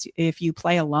jealous, if you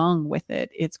play along with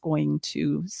it, it's going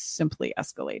to simply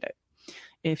escalate it.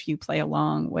 If you play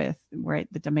along with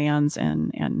the demands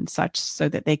and such so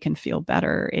that they can feel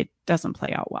better, it doesn't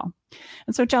play out well.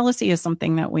 And so jealousy is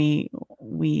something that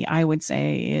I would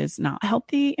say is not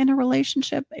healthy in a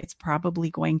relationship. It's probably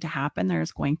going to happen.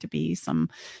 There's going to be some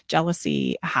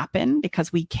jealousy happen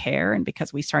because we care and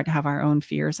because we start to have our own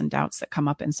fears and doubts that come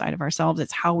up inside of ourselves.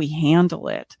 It's how we handle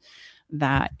it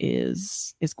that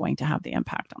is going to have the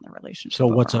impact on the relationship.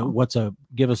 So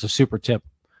give us a super tip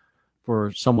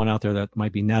for someone out there that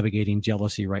might be navigating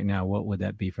jealousy right now. What would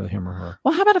that be for him or her?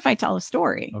 Well, how about if I tell a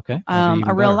story? Okay.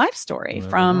 A real life story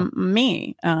from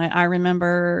me. I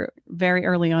remember very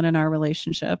early on in our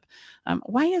relationship.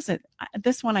 Why is it,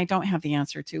 this one I don't have the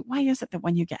answer to. Why is it that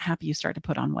when you get happy, you start to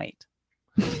put on weight?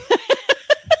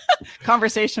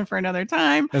 Conversation for another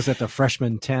time. Is it the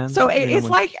freshman 10? So it's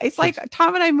like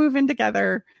Tom and I move in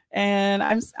together. And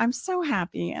I'm so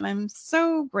happy and I'm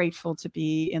so grateful to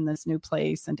be in this new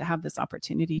place and to have this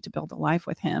opportunity to build a life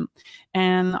with him.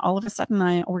 And all of a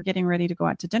sudden we're getting ready to go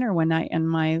out to dinner one night, and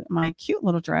my cute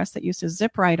little dress that used to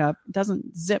zip right up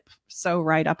doesn't zip so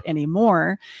right up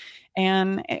anymore.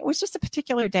 And it was just a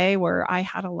particular day where I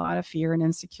had a lot of fear and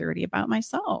insecurity about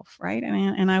myself, right?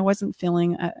 And I wasn't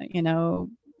feeling,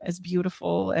 as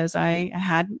beautiful as I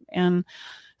had. And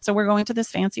so we're going to this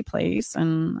fancy place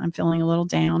and I'm feeling a little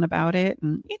down about it.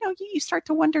 And, you start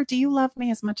to wonder, do you love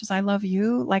me as much as I love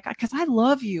you? Like, because I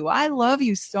love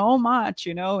you so much,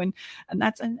 and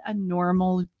that's a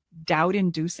normal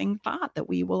doubt-inducing thought that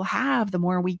we will have. The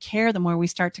more we care, the more we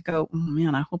start to go,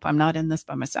 man, I hope I'm not in this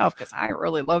by myself because I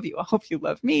really love you. I hope you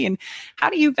love me. And how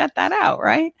do you vet that out,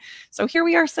 right? So here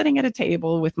we are sitting at a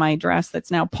table with my dress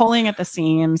that's now pulling at the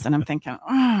seams, and I'm thinking,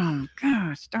 oh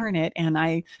gosh, darn it. And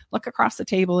I look across the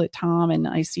table at Tom and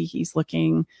I see he's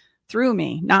looking through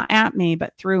me, not at me,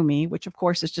 but through me, which of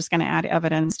course is just going to add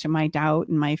evidence to my doubt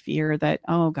and my fear that,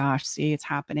 oh gosh, see, it's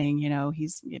happening.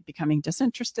 He's becoming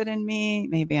disinterested in me.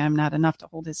 Maybe I'm not enough to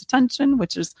hold his attention,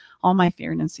 which is all my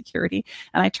fear and insecurity.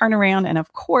 And I turn around and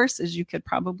of course, as you could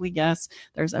probably guess,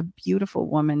 there's a beautiful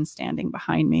woman standing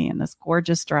behind me in this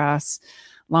gorgeous dress.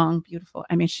 Long, beautiful.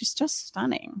 I mean, she's just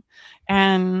stunning.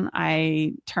 And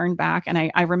I turn back and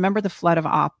I remember the flood of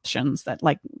options that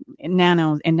like in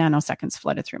nanoseconds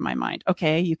flooded through my mind.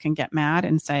 Okay, you can get mad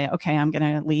and say, okay, I'm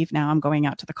going to leave now. I'm going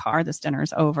out to the car. This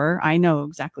dinner's over. I know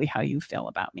exactly how you feel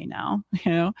about me now,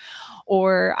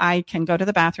 or I can go to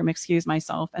the bathroom, excuse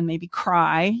myself, and maybe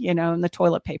cry, in the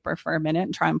toilet paper for a minute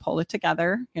and try and pull it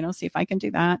together, see if I can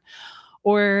do that.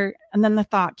 And then the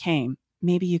thought came,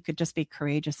 maybe you could just be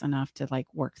courageous enough to like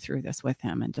work through this with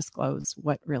him and disclose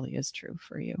what really is true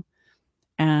for you.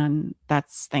 And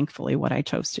that's thankfully what I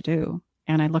chose to do.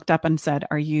 And I looked up and said,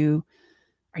 are you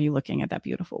looking at that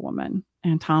beautiful woman?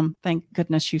 And Tom, thank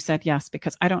goodness you said yes,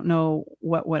 because I don't know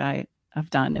what would I have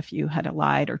done if you had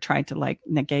lied or tried to like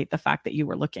negate the fact that you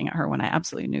were looking at her when I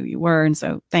absolutely knew you were. And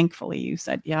so thankfully you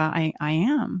said, yeah, I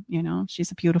am, she's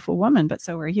a beautiful woman, but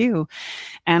so are you.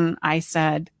 And I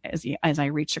said, as I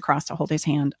reached across to hold his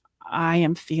hand, I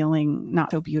am feeling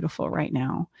not so beautiful right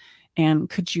now. And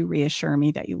could you reassure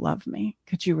me that you love me?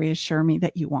 Could you reassure me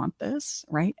that you want this?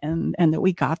 Right. And that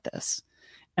we got this.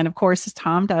 And of course, as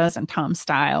Tom does, and Tom's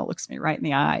style, looks me right in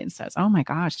the eye and says, oh my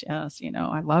gosh, yes,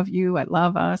 I love you. I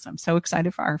love us. I'm so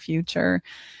excited for our future.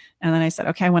 And then I said,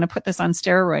 okay, I want to put this on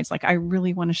steroids. Like, I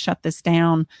really want to shut this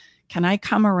down. Can I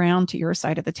come around to your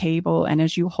side of the table? And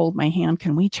as you hold my hand,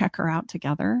 can we check her out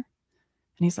together?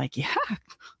 And he's like, yeah,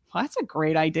 well, that's a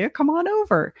great idea. Come on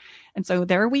over. And so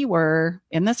there we were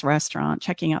in this restaurant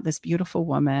checking out this beautiful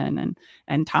woman.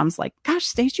 And Tom's like, gosh,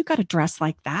 Stace, you got a dress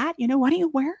like that. Why don't you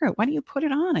wear it? Why don't you put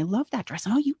it on? I love that dress.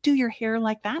 Oh, you do your hair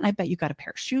like that. And I bet you got a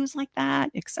pair of shoes like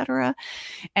that, etc.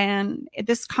 And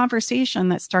this conversation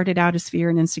that started out as fear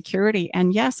and insecurity,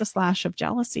 and yes, a slash of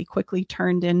jealousy, quickly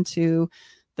turned into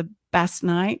the best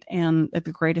night and the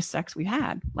greatest sex we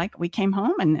had. Like, we came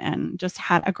home and just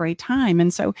had a great time.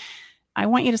 And so I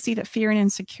want you to see that fear and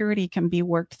insecurity can be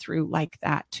worked through like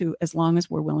that too, as long as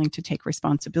we're willing to take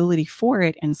responsibility for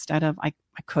it, instead of I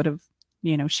could have,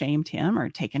 shamed him or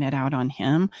taken it out on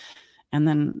him. And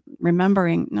then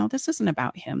remembering, no, this isn't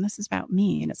about him. This is about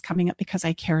me. And it's coming up because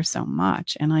I care so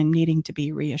much and I'm needing to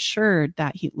be reassured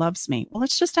that he loves me. Well,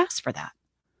 let's just ask for that.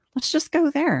 Let's just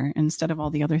go there instead of all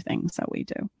the other things that we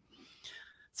do.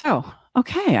 So,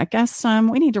 okay, I guess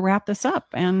we need to wrap this up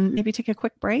and maybe take a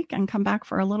quick break and come back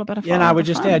for a little bit of fun. Yeah, and I would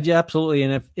just add, yeah, absolutely.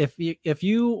 And if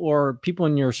you or people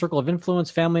in your circle of influence,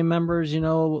 family members,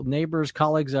 neighbors,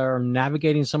 colleagues are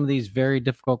navigating some of these very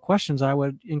difficult questions, I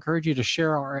would encourage you to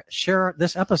share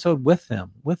this episode with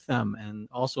them. And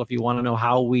also, if you want to know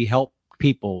how we help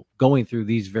people going through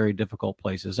these very difficult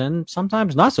places, and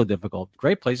sometimes not so difficult,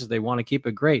 great places, they want to keep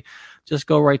it great, just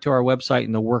go right to our website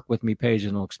and the Work With Me page,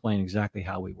 and it'll explain exactly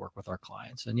how we work with our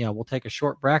clients. And yeah, we'll take a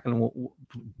short break and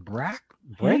break.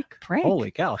 Holy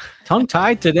cow, tongue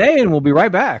tied today, and we'll be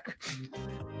right back.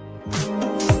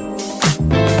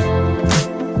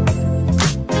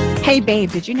 Hey,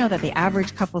 babe, did you know that the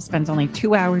average couple spends only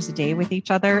 2 hours a day with each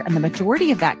other? And the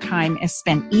majority of that time is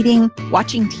spent eating,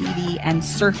 watching TV, and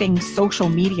surfing social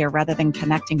media rather than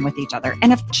connecting with each other.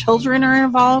 And if children are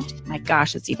involved, my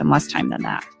gosh, it's even less time than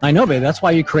that. I know, babe. That's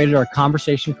why you created our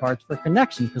conversation cards for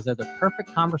connection, because they're the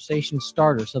perfect conversation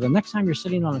starter. So the next time you're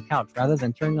sitting on the couch, rather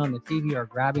than turning on the TV or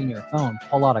grabbing your phone,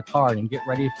 pull out a card and get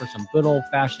ready for some good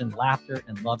old-fashioned laughter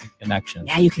and love and connection.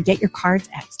 Yeah, you can get your cards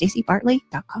at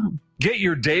StaceyBartley.com. Get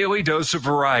your daily dose of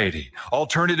variety.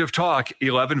 Alternative Talk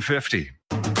 1150.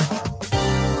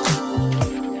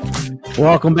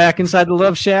 Welcome back inside the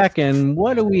Love Shack. And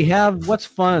what do we have? What's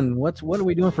fun? What are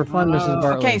we doing for fun, Mrs.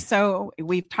 Bartley? Okay, so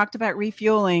we've talked about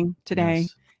refueling today.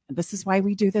 Yes. This is why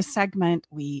we do this segment.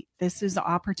 This is the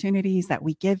opportunities that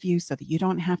we give you so that you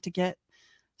don't have to get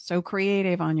so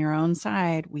creative on your own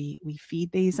side. We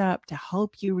feed these up to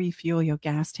help you refuel your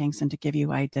gas tanks and to give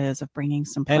you ideas of bringing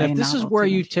some play. And if this is where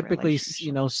you typically,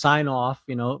 sign off,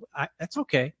 that's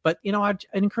okay. But, I'd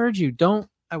encourage you,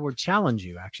 I would challenge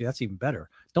you, actually, that's even better.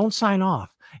 Don't sign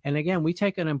off. And again, we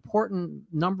take an important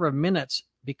number of minutes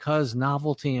because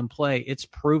novelty and play, it's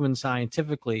proven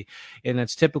scientifically, and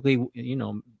it's typically,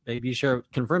 maybe you share,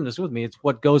 confirm this with me, it's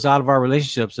what goes out of our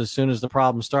relationships as soon as the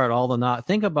problems start.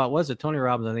 Think about, was it Tony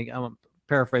Robbins? I think I'm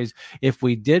paraphrase, if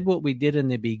we did what we did in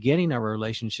the beginning of our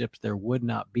relationships, there would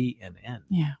not be an end.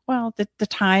 Yeah. Well, the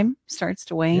time starts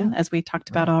to wane, as we talked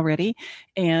about already,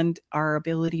 and our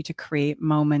ability to create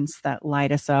moments that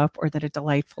light us up or that are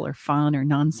delightful or fun or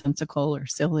nonsensical or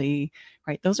silly,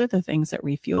 right? Those are the things that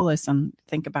refuel us. And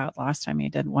think about last time you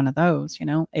did one of those,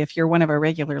 if you're one of our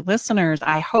regular listeners,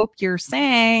 I hope you're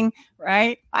saying,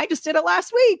 right, I just did it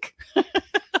last week.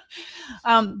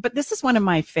 But this is one of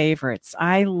my favorites.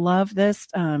 I love this.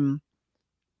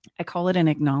 I call it an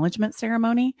acknowledgement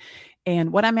ceremony.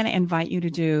 And what I'm going to invite you to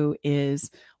do is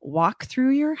walk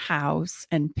through your house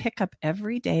and pick up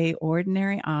everyday,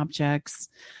 ordinary objects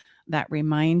that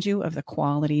remind you of the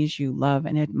qualities you love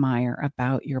and admire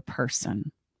about your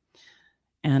person.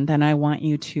 And then I want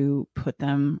you to put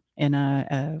them in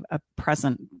a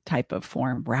present type of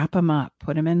form, wrap them up,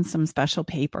 put them in some special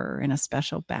paper in a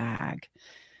special bag,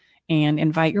 and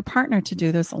invite your partner to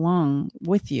do this along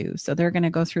with you. So they're going to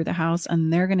go through the house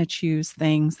and they're going to choose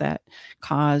things that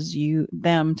cause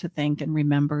them to think and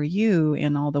remember you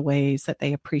in all the ways that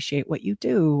they appreciate what you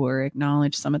do or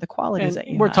acknowledge some of the qualities that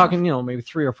you have. We're talking, maybe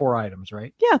 3 or 4 items,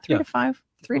 right? Yeah, 3 to 5.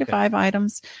 3 to 5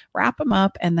 items, wrap them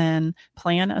up, and then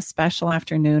plan a special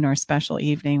afternoon or a special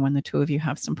evening when the two of you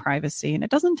have some privacy. And it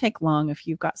doesn't take long. If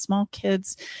you've got small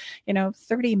kids,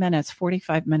 30 minutes,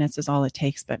 45 minutes is all it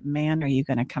takes. But man, are you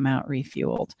going to come out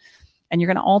refueled? And you're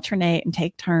going to alternate and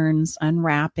take turns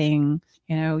unwrapping,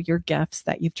 your gifts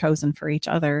that you've chosen for each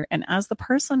other. And as the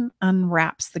person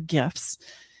unwraps the gifts,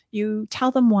 you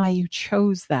tell them why you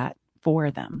chose that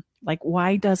for them. Like,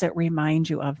 why does it remind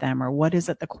you of them? Or what is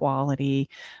it, the quality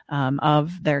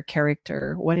of their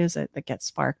character? What is it that gets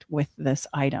sparked with this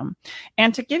item?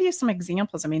 And to give you some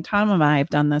examples, I mean, Tom and I have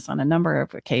done this on a number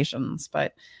of occasions,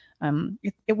 but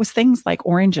it was things like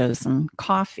oranges and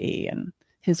coffee and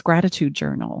his gratitude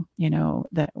journal,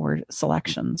 that were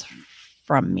selections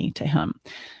from me to him.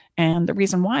 And the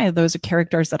reason why, those are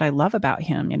characters that I love about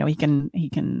him. He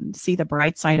can see the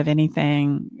bright side of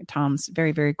anything. Tom's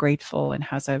very, very grateful and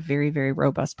has a very, very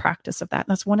robust practice of that.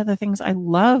 And that's one of the things I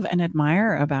love and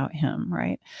admire about him,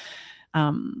 right?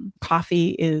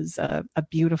 Coffee is a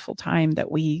beautiful time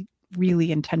that we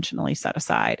really intentionally set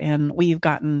aside. And we've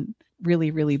gotten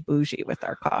really, really bougie with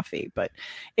our coffee, but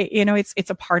it's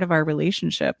a part of our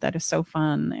relationship that is so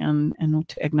fun, and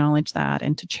to acknowledge that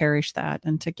and to cherish that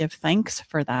and to give thanks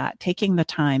for that, taking the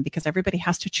time, because everybody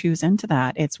has to choose into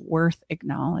that. It's worth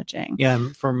acknowledging. Yeah.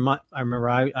 I remember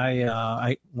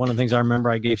I one of the things I remember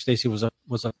I gave Stacy was a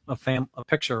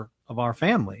picture of our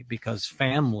family, because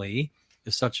family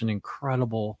is such an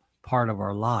incredible part of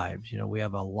our lives. We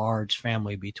have a large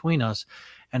family between us,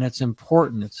 and it's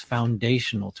important. It's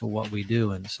foundational to what we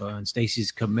do. And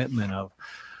Stacy's commitment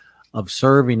of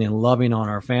serving and loving on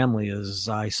our family is,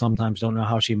 I sometimes don't know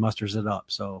how she musters it up.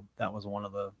 So that was one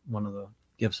of the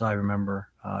gifts I remember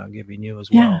giving you as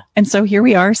well. Yeah. And so here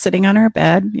we are sitting on our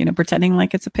bed, pretending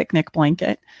like it's a picnic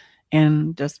blanket,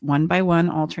 and just one by one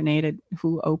alternated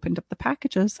who opened up the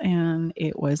packages. And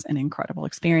it was an incredible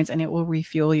experience, and it will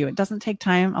refuel you. It doesn't take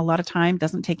time, a lot of time,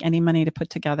 doesn't take any money to put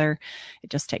together. It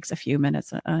just takes a few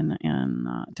minutes and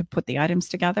to put the items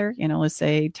together. Let's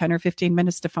say 10 or 15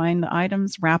 minutes to find the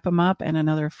items, wrap them up, and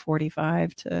another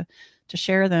 45 to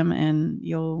share them, and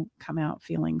you'll come out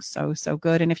feeling so, so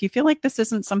good. And if you feel like this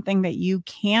isn't something that you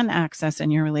can access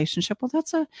in your relationship, well,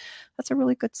 that's a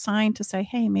really good sign to say,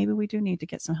 hey, maybe we do need to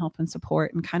get some help and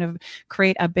support and kind of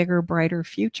create a bigger, brighter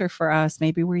future for us.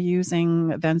 Maybe we're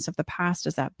using events of the past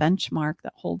as that benchmark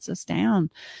that holds us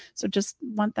down. So just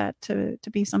want that to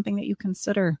be something that you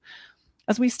consider.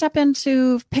 As we step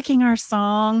into picking our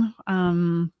song,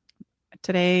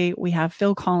 today we have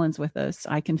Phil Collins with us.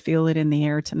 I Can Feel It in the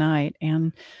Air Tonight.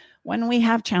 And when we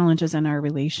have challenges in our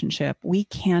relationship, we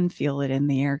can feel it in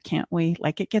the air, can't we?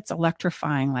 Like, it gets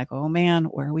electrifying, like, oh man,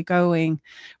 where are we going?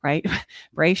 Right?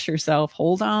 Brace yourself,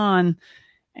 hold on.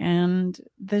 And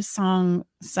this song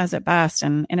says it best.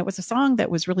 And it was a song that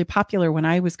was really popular when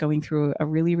I was going through a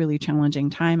really, really challenging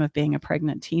time of being a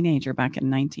pregnant teenager back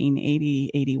in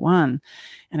 1980, 81.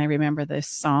 And I remember this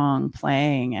song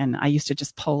playing, and I used to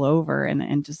just pull over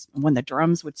and just when the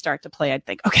drums would start to play, I'd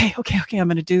think, okay, I'm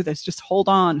going to do this. Just hold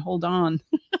on.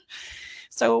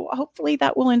 So hopefully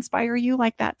that will inspire you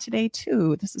like that today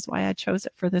too. This is why I chose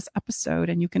it for this episode.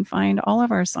 And you can find all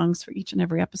of our songs for each and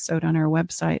every episode on our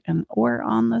website or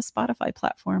on the Spotify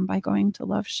platform by going to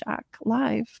Love Shack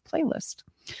Live playlist.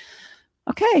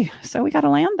 Okay, so we got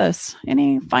to land this.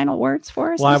 Any final words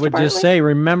for us? Well, Mr. I would Bartley? just say,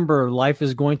 remember, life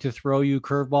is going to throw you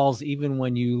curveballs even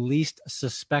when you least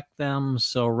suspect them.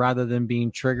 So rather than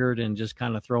being triggered and just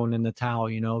kind of thrown in the towel,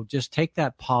 just take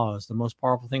that pause. The most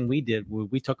powerful thing we did,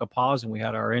 we took a pause, and we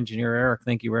had our engineer, Eric.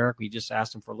 Thank you, Eric. We just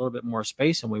asked him for a little bit more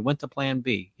space, and we went to plan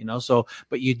B,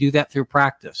 but you do that through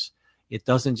practice. It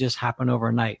doesn't just happen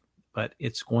overnight, but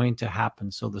it's going to happen.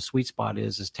 So the sweet spot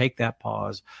is take that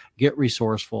pause, get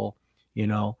resourceful,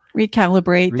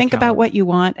 recalibrate, think about what you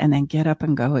want, and then get up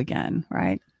and go again,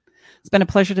 right? It's been a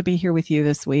pleasure to be here with you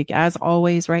this week. As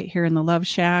always, right here in the Love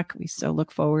Shack, we so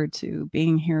look forward to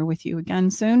being here with you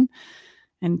again soon.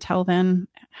 Until then,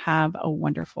 have a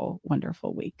wonderful,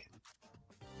 wonderful week.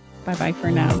 Bye-bye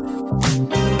for now.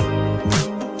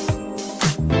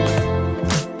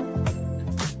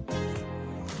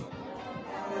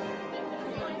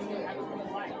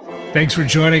 Thanks for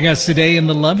joining us today in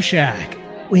the Love Shack.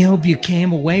 We hope you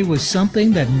came away with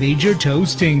something that made your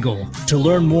toes tingle. To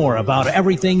learn more about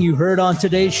everything you heard on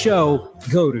today's show,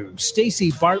 go to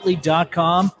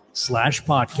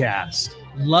stacybartley.com/podcast.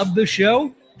 Love the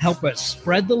show? Help us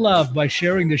spread the love by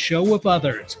sharing the show with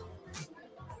others.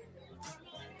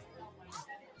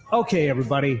 Okay,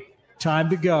 everybody, time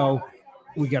to go.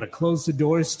 We got to close the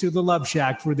doors to the Love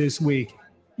Shack for this week.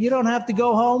 You don't have to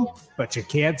go home, but you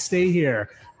can't stay here.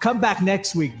 Come back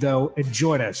next week, though, and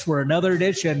join us for another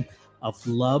edition of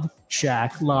Love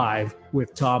Shack Live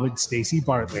with Tom and Stacy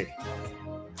Bartley.